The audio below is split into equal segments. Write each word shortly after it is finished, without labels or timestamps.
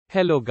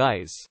Hello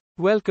guys.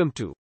 Welcome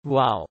to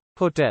Wow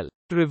Hotel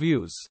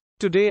Reviews.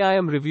 Today I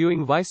am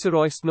reviewing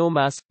Viceroy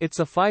Snowmass. It's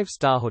a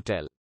 5-star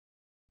hotel.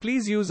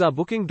 Please use our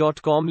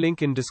booking.com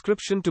link in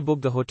description to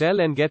book the hotel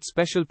and get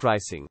special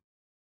pricing.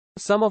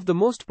 Some of the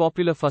most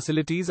popular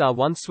facilities are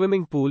one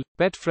swimming pool,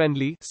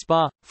 pet-friendly,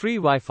 spa, free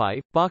Wi-Fi,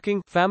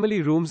 parking,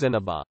 family rooms and a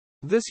bar.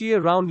 This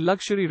year-round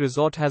luxury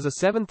resort has a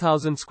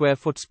 7,000 square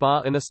foot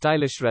spa in a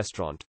stylish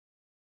restaurant.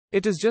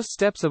 It is just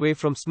steps away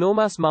from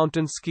Snowmass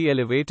Mountain ski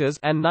elevators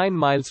and 9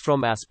 miles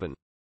from Aspen.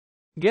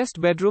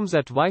 Guest bedrooms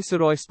at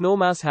Viceroy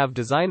Snowmass have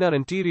designer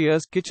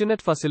interiors,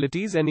 kitchenette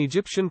facilities and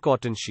Egyptian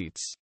cotton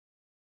sheets.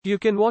 You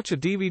can watch a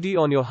DVD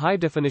on your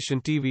high-definition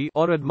TV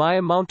or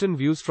admire mountain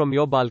views from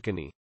your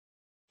balcony.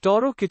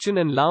 TORO Kitchen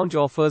and Lounge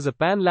offers a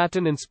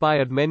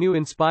Pan-Latin-inspired menu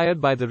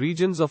inspired by the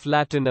regions of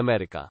Latin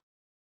America.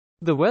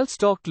 The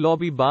well-stocked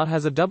lobby bar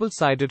has a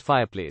double-sided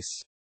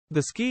fireplace.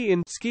 The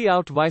ski-in,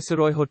 ski-out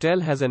Viceroy Hotel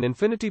has an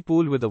infinity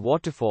pool with a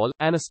waterfall,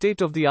 and a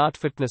state-of-the-art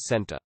fitness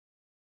center.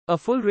 A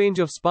full range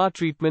of spa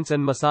treatments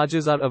and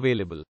massages are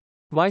available.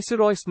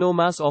 Viceroy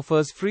Snowmass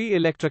offers free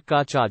electric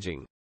car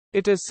charging.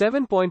 It is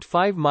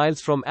 7.5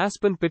 miles from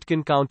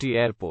Aspen-Pitkin County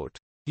Airport.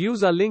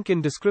 Use our link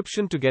in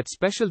description to get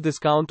special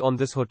discount on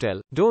this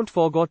hotel. Don't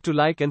forget to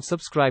like and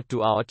subscribe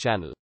to our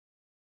channel.